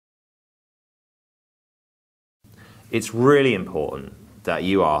It's really important that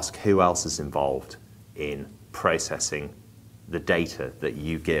you ask who else is involved in processing the data that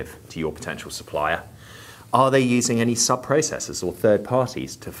you give to your potential supplier. Are they using any sub-processors or third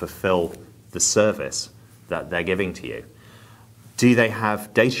parties to fulfill the service that they're giving to you? Do they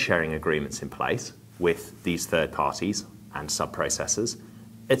have data sharing agreements in place with these third parties and sub-processors?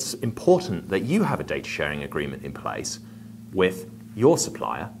 It's important that you have a data sharing agreement in place with your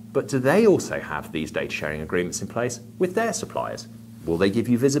supplier, but do they also have these data sharing agreements in place with their suppliers? Will they give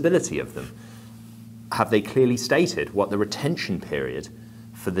you visibility of them? Have they clearly stated what the retention period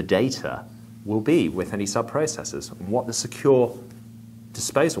for the data will be with any sub-processors and what the secure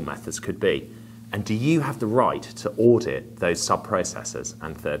disposal methods could be? And do you have the right to audit those sub-processors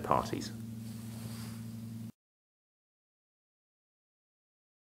and third parties?